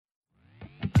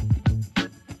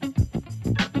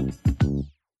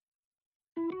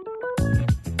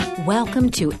Welcome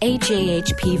to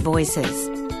AJHP Voices,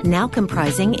 now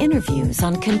comprising interviews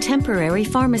on contemporary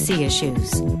pharmacy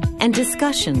issues and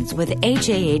discussions with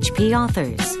AJHP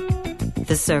authors.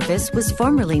 The service was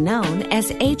formerly known as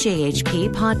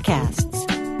AJHP Podcasts.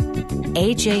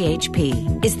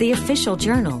 AJHP is the official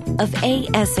journal of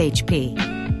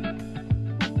ASHP.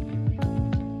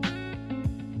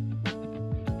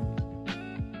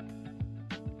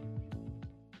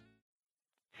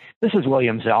 This is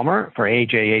William Zellmer for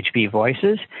AJHP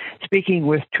Voices, speaking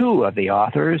with two of the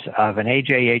authors of an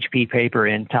AJHP paper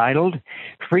entitled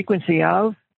Frequency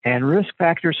of and Risk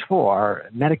Factors for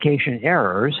Medication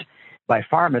Errors by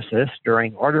Pharmacists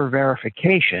During Order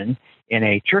Verification in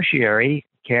a Tertiary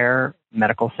Care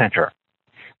Medical Center.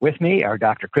 With me are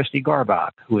Dr. Christy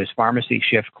Gorbach, who is Pharmacy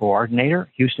Shift Coordinator,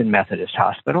 Houston Methodist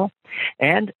Hospital,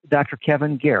 and Dr.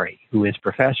 Kevin Gary, who is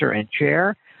Professor and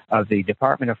Chair of the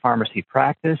Department of Pharmacy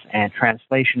Practice and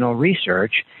Translational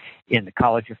Research in the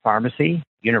College of Pharmacy,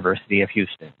 University of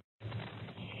Houston.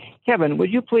 Kevin,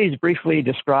 would you please briefly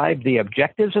describe the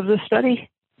objectives of this study?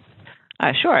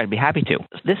 Sure, I'd be happy to.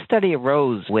 This study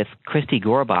arose with Christy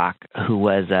Gorbach, who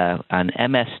was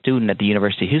an MS student at the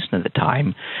University of Houston at the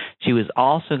time. She was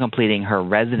also completing her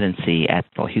residency at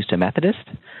Houston Methodist,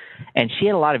 and she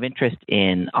had a lot of interest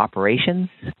in operations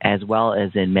as well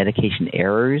as in medication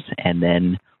errors, and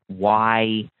then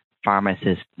why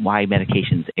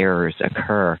medications errors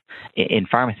occur in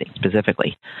pharmacy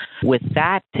specifically. With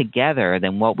that together,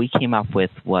 then what we came up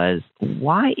with was,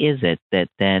 why is it that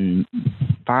then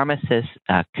pharmacists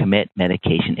commit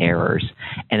medication errors?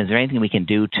 And is there anything we can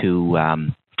do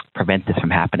to prevent this from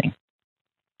happening?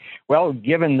 Well,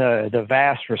 given the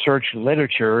vast research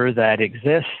literature that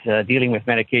exists dealing with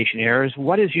medication errors,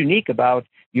 what is unique about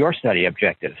your study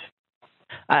objectives?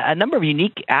 A number of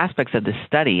unique aspects of this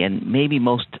study, and maybe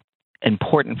most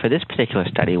important for this particular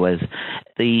study, was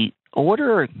the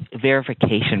order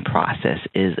verification process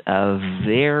is a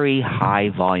very high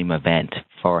volume event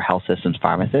for health systems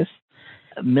pharmacists.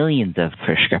 Millions of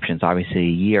prescriptions, obviously,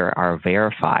 a year are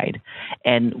verified.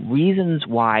 And reasons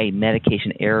why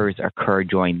medication errors occur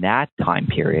during that time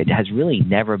period has really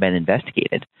never been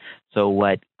investigated. So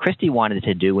what Christy wanted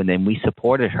to do, and then we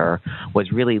supported her,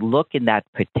 was really look in that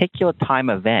particular time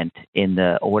event in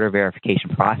the order verification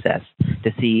process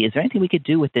to see, is there anything we could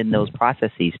do within those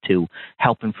processes to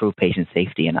help improve patient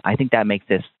safety? And I think that makes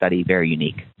this study very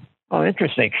unique. Oh,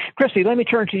 interesting. Christy, let me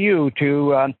turn to you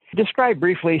to describe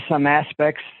briefly some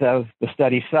aspects of the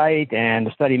study site and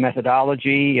the study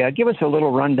methodology. Give us a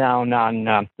little rundown on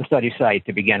the study site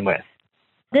to begin with.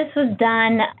 This was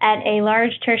done at a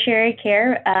large tertiary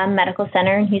care medical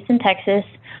center in Houston, Texas.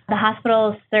 The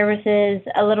hospital services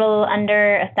a little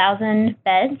under 1,000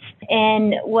 beds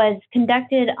and was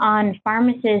conducted on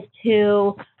pharmacists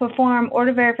who perform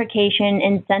order verification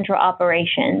in central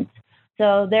operations.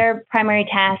 So their primary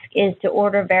task is to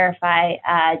order verify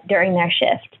during their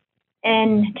shift.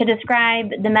 And to describe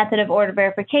the method of order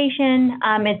verification,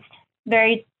 it's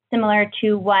very similar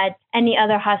to what any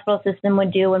other hospital system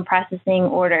would do when processing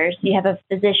orders. You have a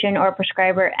physician or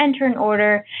prescriber enter an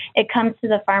order. It comes to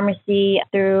the pharmacy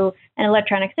through an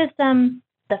electronic system.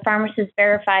 The pharmacist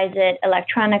verifies it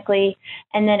electronically,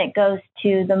 and then it goes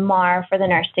to the MAR for the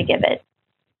nurse to give it.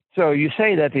 So you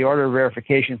say that the order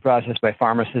verification process by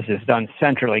pharmacists is done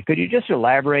centrally. Could you just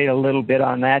elaborate a little bit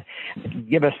on that?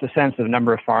 Give us the sense of the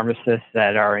number of pharmacists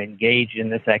that are engaged in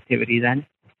this activity then?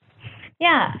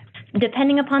 Yeah.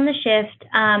 Depending upon the shift,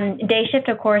 day shift,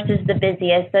 of course, is the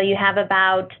busiest. So you have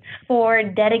about 4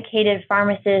 dedicated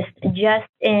pharmacists just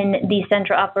in the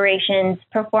central operations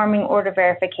performing order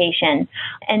verification.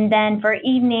 And then for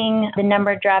evening, the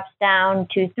number drops down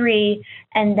to 3.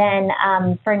 And then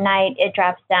for night, it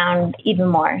drops down even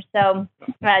more. So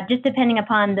just depending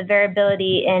upon the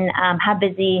variability in how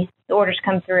busy the orders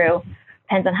come through,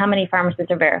 depends on how many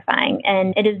pharmacists are verifying.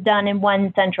 And it is done in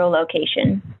one central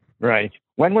location. Right.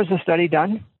 When was the study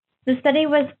done? The study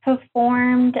was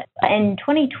performed in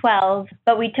 2012,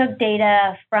 but we took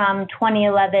data from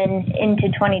 2011 into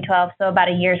 2012, so about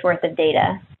a year's worth of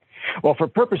data. Well, for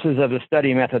purposes of the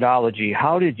study methodology,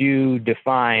 how did you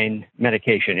define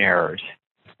medication errors?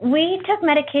 We took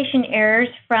medication errors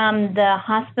from the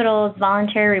hospital's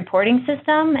voluntary reporting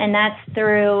system, and that's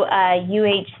through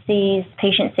UHC's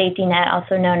Patient Safety Net,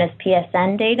 also known as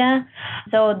PSN data.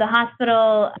 So the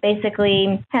hospital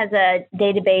basically has a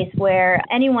database where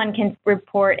anyone can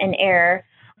report an error.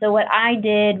 So what I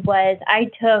did was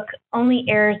I took only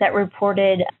errors that were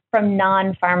reported from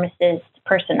non-pharmacist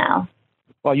personnel.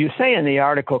 Well, you say in the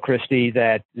article, Christy,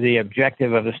 that the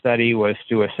objective of the study was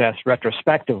to assess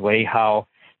retrospectively how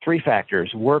three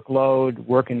factors: workload,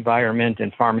 work environment,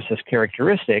 and pharmacist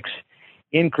characteristics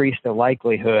increase the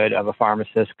likelihood of a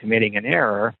pharmacist committing an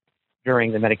error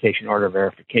during the medication order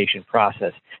verification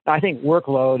process. Now, I think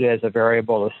workload as a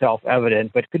variable is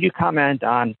self-evident, but could you comment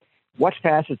on what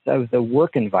facets of the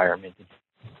work environment?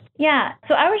 Yeah,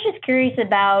 so I was just curious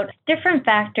about different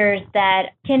factors that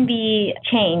can be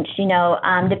changed,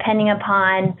 depending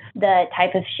upon the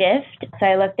type of shift. So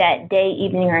I looked at day,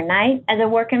 evening, or night as a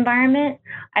work environment.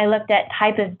 I looked at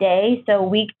type of day, so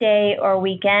weekday or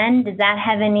weekend. Does that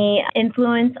have any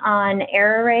influence on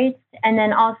error rates? And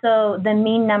then also the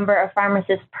mean number of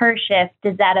pharmacists per shift,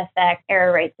 does that affect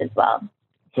error rates as well?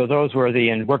 So those were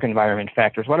the work environment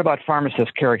factors. What about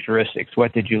pharmacist characteristics?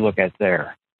 What did you look at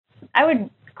there? I would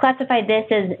classify this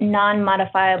as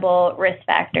non-modifiable risk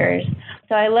factors.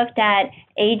 So I looked at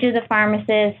age of the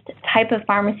pharmacist, type of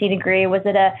pharmacy degree. Was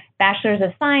it a bachelor's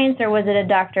of science or was it a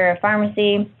doctor of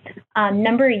pharmacy?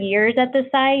 Number of years at the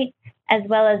site, as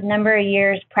well as number of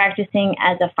years practicing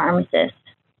as a pharmacist.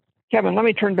 Kevin, let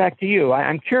me turn back to you.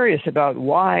 I'm curious about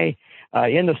why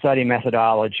in the study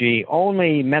methodology,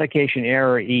 only medication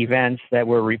error events that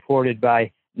were reported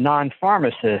by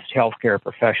non-pharmacist healthcare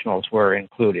professionals were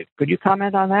included. Could you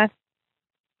comment on that?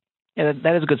 Yeah,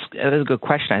 that is a good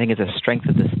question. I think it's a strength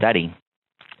of the study.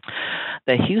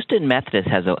 The Houston Methodist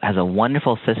has a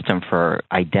wonderful system for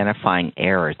identifying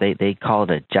errors. They call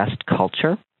it a just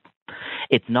culture.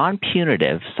 It's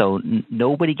non-punitive, so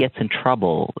nobody gets in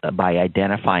trouble by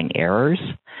identifying errors.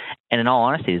 And in all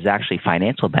honesty, there's actually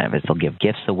financial benefits. They'll give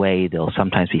gifts away. There'll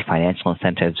sometimes be financial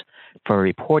incentives for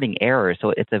reporting errors.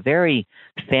 So it's a very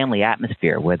family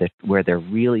atmosphere where they're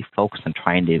really focused on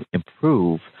trying to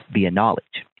improve via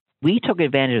knowledge. We took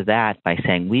advantage of that by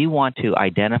saying we want to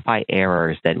identify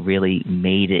errors that really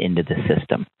made it into the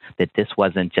system, that this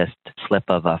wasn't just a slip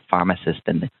of a pharmacist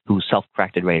who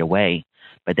self-corrected right away,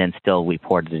 but then still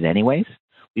reported it anyways.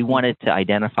 We wanted to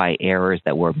identify errors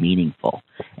that were meaningful,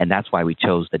 and that's why we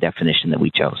chose the definition that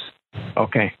we chose.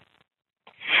 Okay.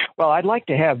 Well, I'd like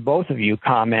to have both of you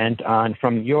comment on,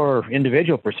 from your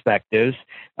individual perspectives,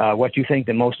 what you think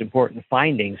the most important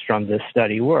findings from this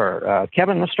study were.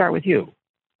 Kevin, let's start with you.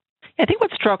 I think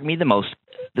what struck me the most,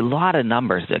 a lot of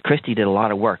numbers. Christy did a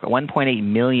lot of work, 1.8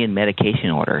 million medication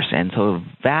orders, and so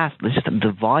vast,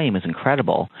 the volume is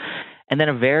incredible. And then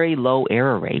a very low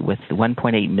error rate with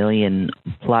 1.8 million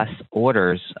plus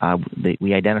orders.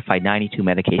 We identified 92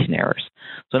 medication errors.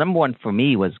 So number one for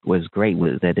me was great,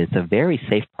 was that it's a very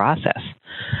safe process.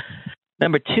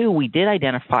 Number two, we did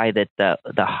identify that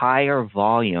the higher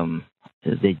volume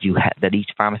that each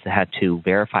pharmacist had to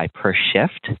verify per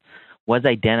shift was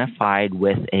identified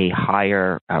with a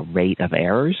higher rate of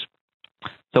errors.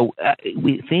 So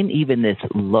within even this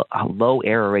low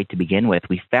error rate to begin with,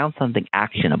 we found something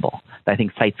actionable that I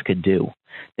think sites could do.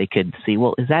 They could see,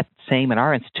 well, is that the same in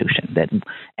our institution? That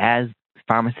as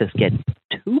pharmacists get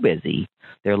too busy,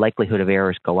 their likelihood of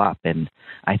errors go up. And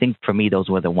I think for me, those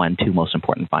were the two most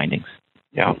important findings.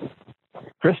 Yeah.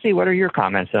 Christy, what are your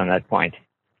comments on that point?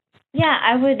 Yeah,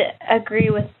 I would agree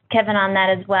with Kevin on that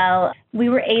as well. We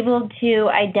were able to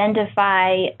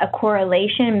identify a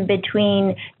correlation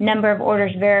between number of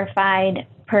orders verified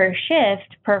per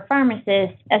shift per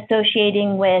pharmacist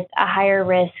associating with a higher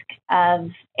risk of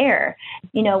error.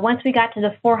 Once we got to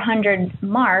the 400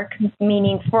 mark,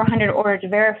 meaning 400 orders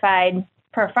verified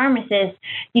per pharmacist,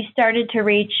 you started to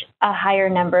reach a higher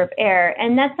number of error.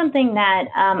 And that's something that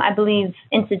I believe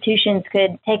institutions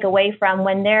could take away from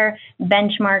when they're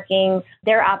benchmarking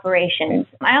their operations.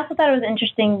 I also thought it was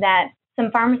interesting that some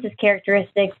pharmacist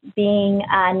characteristics, being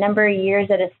number of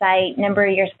years at a site, number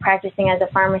of years practicing as a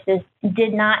pharmacist,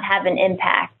 did not have an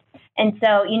impact. And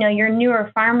so, your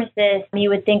newer pharmacist, you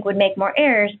would think would make more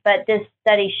errors, but this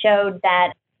study showed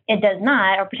that it does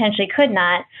not, or potentially could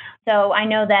not. So I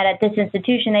know that at this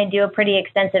institution, they do a pretty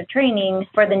extensive training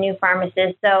for the new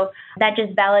pharmacists. So that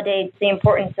just validates the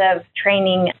importance of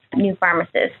training new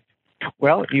pharmacists.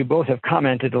 Well, you both have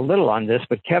commented a little on this,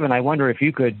 but Kevin, I wonder if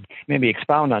you could maybe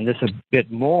expound on this a bit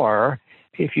more.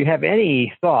 If you have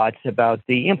any thoughts about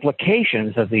the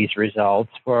implications of these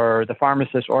results for the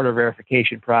pharmacist order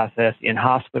verification process in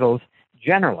hospitals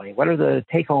generally, what are the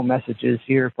take-home messages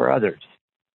here for others?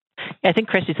 Yeah, I think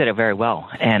Christy said it very well,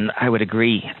 and I would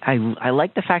agree. I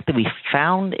like the fact that we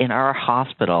found in our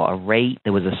hospital a rate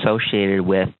that was associated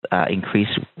with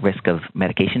increased risk of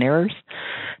medication errors.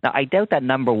 Now, I doubt that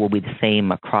number will be the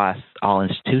same across all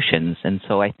institutions, and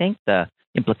so I think the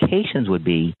implications would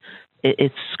be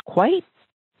it's quite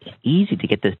easy to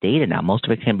get this data now. Most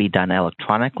of it can be done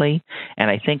electronically, and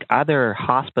I think other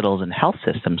hospitals and health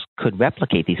systems could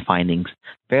replicate these findings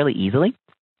fairly easily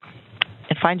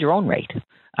and find your own rate.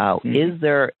 Is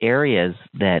there areas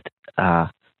that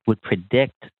would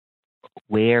predict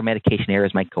where medication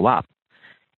errors might go up?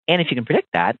 And if you can predict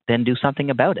that, then do something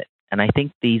about it. And I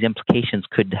think these implications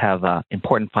could have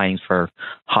important findings for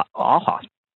all hospitals.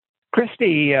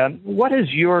 Christy, what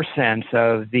is your sense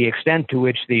of the extent to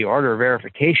which the order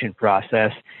verification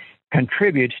process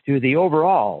contributes to the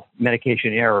overall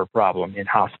medication error problem in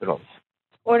hospitals?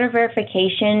 Order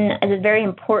verification is a very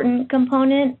important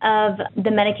component of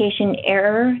the medication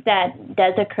error that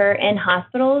does occur in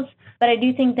hospitals, but I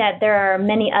do think that there are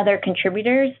many other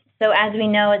contributors. So as we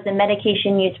know, as the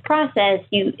medication use process,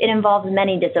 it involves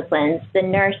many disciplines: the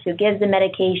nurse who gives the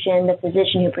medication, the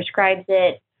physician who prescribes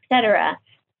it, etc.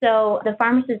 So the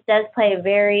pharmacist does play a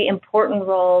very important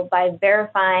role by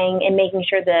verifying and making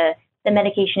sure the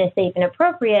medication is safe and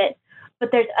appropriate. But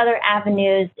there's other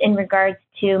avenues in regards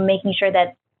to making sure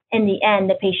that in the end,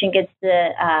 the patient gets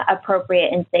the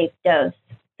appropriate and safe dose.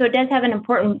 So it does have an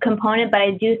important component, but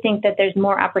I do think that there's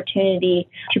more opportunity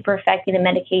to perfecting the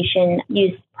medication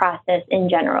use process in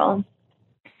general.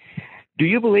 Do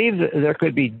you believe that there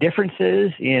could be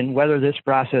differences in whether this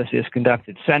process is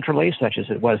conducted centrally, such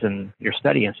as it was in your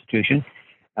study institution,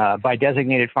 by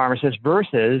designated pharmacists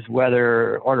versus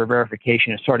whether order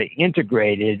verification is sort of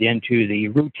integrated into the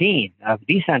routine of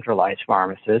decentralized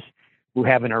pharmacists who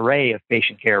have an array of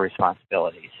patient care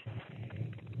responsibilities?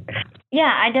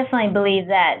 Yeah, I definitely believe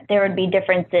that there would be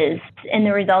differences in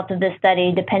the results of this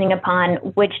study depending upon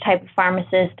which type of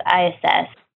pharmacist I assess.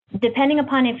 Depending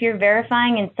upon if you're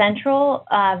verifying in central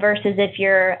versus if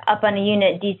you're up on a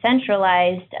unit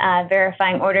decentralized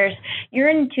verifying orders, you're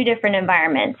in two different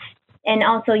environments. And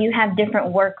also you have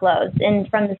different workloads. And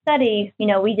from the study,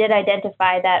 we did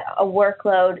identify that a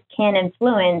workload can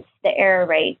influence the error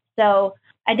rate. So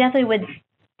I definitely would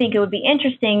think it would be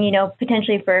interesting,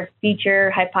 potentially for a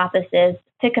future hypothesis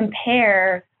to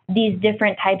compare these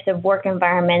different types of work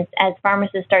environments as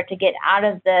pharmacists start to get out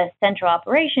of the central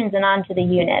operations and onto the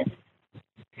units.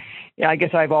 Yeah, I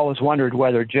guess I've always wondered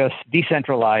whether just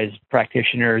decentralized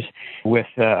practitioners with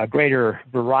a greater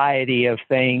variety of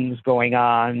things going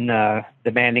on,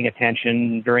 demanding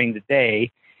attention during the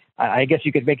day, I guess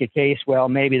you could make a case, well,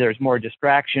 maybe there's more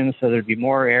distractions, so there'd be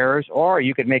more errors, or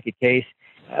you could make a case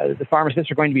the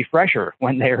pharmacists are going to be fresher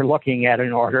when they're looking at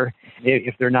an order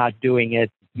if they're not doing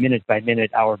it minute by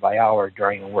minute, hour by hour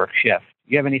during a work shift.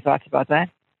 Do you have any thoughts about that?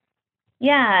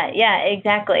 Yeah,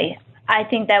 exactly. I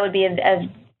think that would be a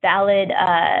valid,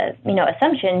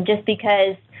 assumption, just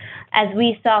because, as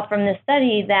we saw from the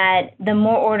study, that the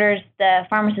more orders the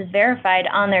pharmacist verified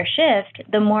on their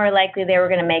shift, the more likely they were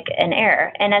going to make an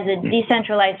error. And as a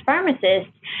decentralized pharmacist,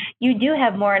 you do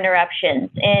have more interruptions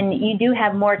and you do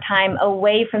have more time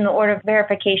away from the order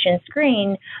verification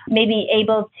screen, maybe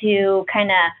able to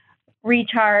kind of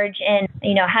recharge and,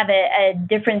 have a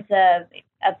difference of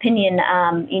opinion,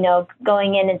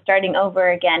 going in and starting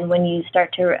over again when you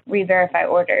start to re-verify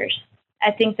orders.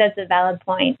 I think that's a valid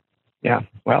point. Yeah,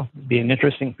 well, it'd be an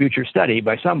interesting future study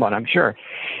by someone, I'm sure.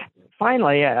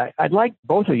 Finally, I'd like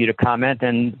both of you to comment,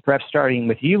 and perhaps starting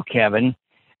with you, Kevin,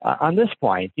 on this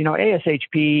point.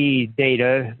 ASHP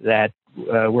data that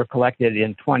were collected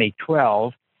in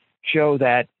 2012 show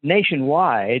that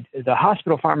nationwide, the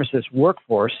hospital pharmacist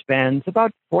workforce spends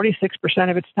about 46%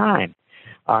 of its time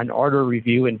on order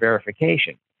review and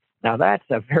verification. Now, that's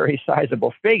a very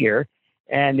sizable figure,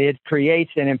 and it creates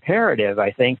an imperative,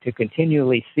 I think, to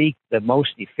continually seek the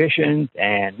most efficient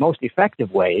and most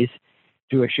effective ways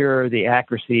to assure the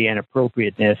accuracy and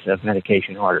appropriateness of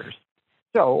medication orders.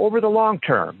 So, over the long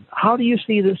term, how do you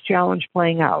see this challenge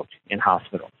playing out in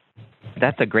hospitals?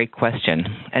 That's a great question.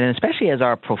 And especially as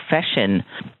our profession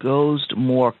goes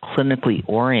more clinically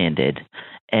oriented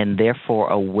and therefore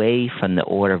away from the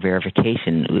order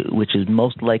verification, which is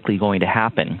most likely going to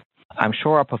happen, I'm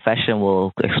sure our profession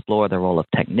will explore the role of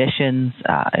technicians,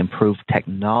 improve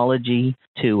technology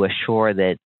to assure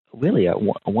that really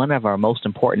one of our most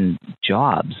important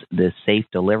jobs, the safe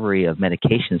delivery of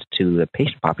medications to the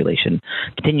patient population,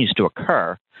 continues to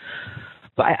occur.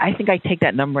 But I think I take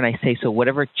that number and I say, so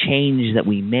whatever change that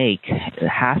we make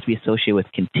has to be associated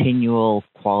with continual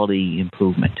quality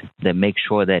improvement that makes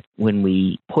sure that when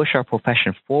we push our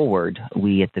profession forward,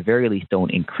 we at the very least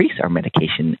don't increase our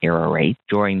medication error rate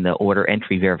during the order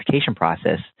entry verification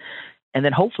process, and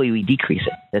then hopefully we decrease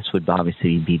it. This would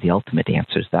obviously be the ultimate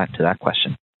answer to that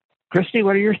question. Christy,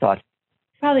 what are your thoughts?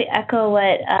 Probably echo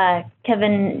what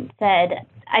Kevin said.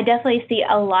 I definitely see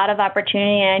a lot of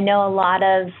opportunity, and I know a lot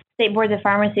of state boards of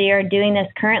pharmacy are doing this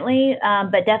currently,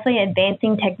 but definitely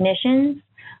advancing technicians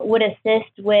would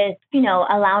assist with,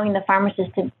 allowing the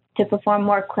pharmacist to perform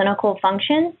more clinical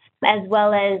functions. as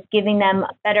well as giving them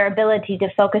better ability to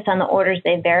focus on the orders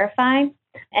they verify,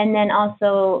 and then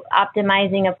also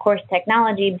optimizing, of course,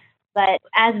 technology. But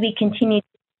as we continue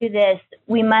to do this,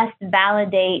 we must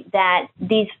validate that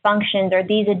these functions or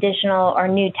these additional or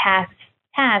new tasks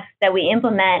that we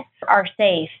implement are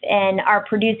safe and are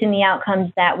producing the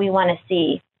outcomes that we want to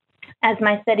see. As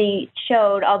my study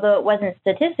showed, although it wasn't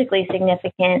statistically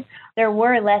significant, there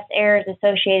were less errors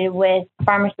associated with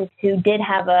pharmacists who did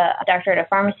have a doctorate of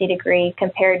pharmacy degree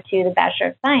compared to the Bachelor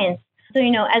of Science. So,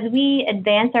 as we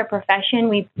advance our profession,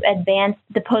 we advance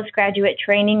the postgraduate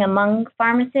training among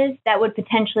pharmacists that would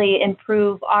potentially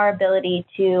improve our ability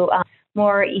to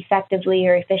more effectively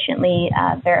or efficiently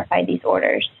verify these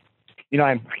orders.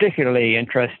 I'm particularly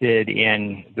interested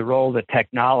in the role that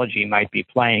technology might be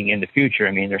playing in the future.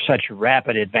 I mean, there's such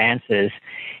rapid advances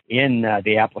in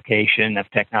the application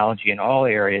of technology in all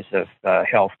areas of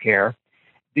healthcare.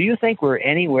 Do you think we're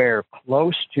anywhere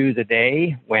close to the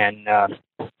day when,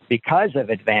 because of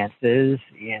advances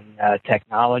in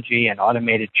technology and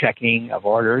automated checking of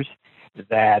orders,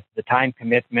 that the time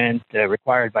commitment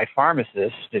required by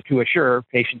pharmacists to assure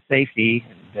patient safety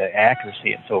and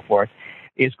accuracy and so forth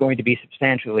is going to be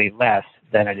substantially less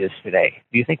than it is today?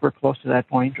 Do you think we're close to that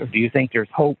point, or do you think there's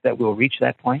hope that we'll reach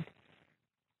that point?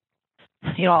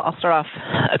 I'll start off.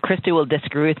 Christy will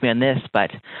disagree with me on this,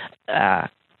 but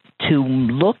to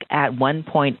look at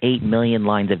 1.8 million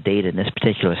lines of data in this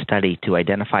particular study to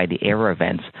identify the error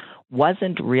events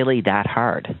wasn't really that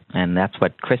hard, and that's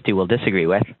what Christy will disagree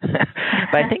with. But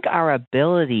I think our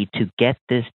ability to get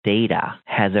this data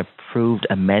has improved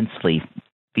immensely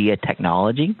via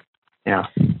technology. Yeah.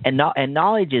 And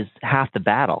knowledge is half the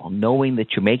battle. Knowing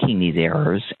that you're making these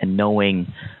errors and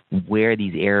knowing where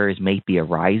these errors may be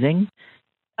arising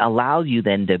allows you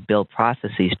then to build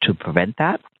processes to prevent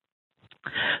that.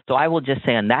 So I will just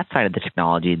say on that side of the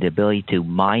technology, the ability to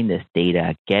mine this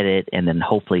data, get it, and then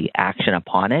hopefully action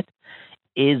upon it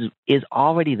is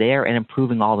already there and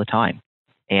improving all the time.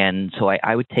 And so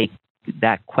I would take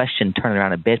that question, turn it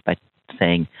around a bit by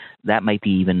saying that might be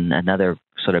even another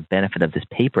sort of benefit of this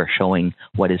paper showing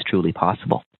what is truly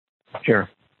possible. Sure.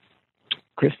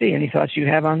 Christy, any thoughts you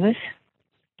have on this?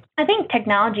 I think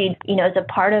technology, is a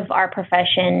part of our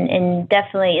profession and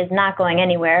definitely is not going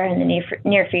anywhere in the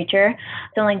near future.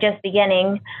 It's only just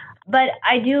beginning. But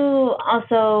I do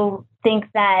also think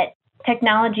that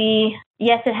technology,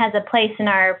 yes, it has a place in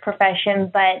our profession,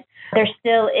 but there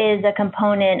still is a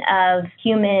component of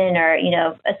human or,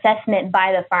 assessment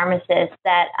by the pharmacist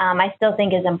that I still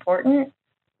think is important.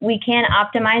 We can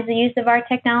optimize the use of our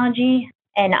technology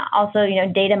and also,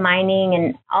 data mining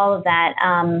and all of that.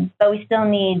 But we still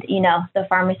need, the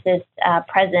pharmacist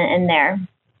present in there.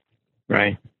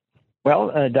 Right.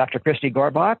 Well, Dr. Christy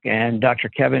Gorbach and Dr.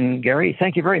 Kevin Garey,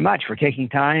 thank you very much for taking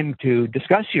time to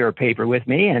discuss your paper with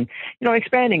me and,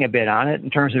 expanding a bit on it in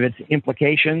terms of its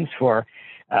implications for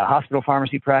hospital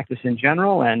pharmacy practice in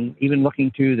general, and even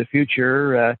looking to the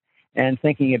future and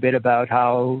thinking a bit about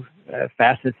how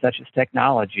facets such as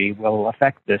technology will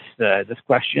affect this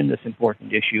question, this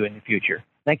important issue in the future.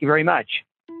 Thank you very much.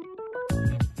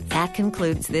 That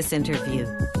concludes this interview.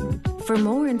 For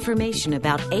more information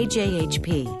about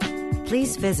AJHP,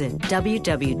 please visit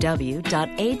www.ajhp.org.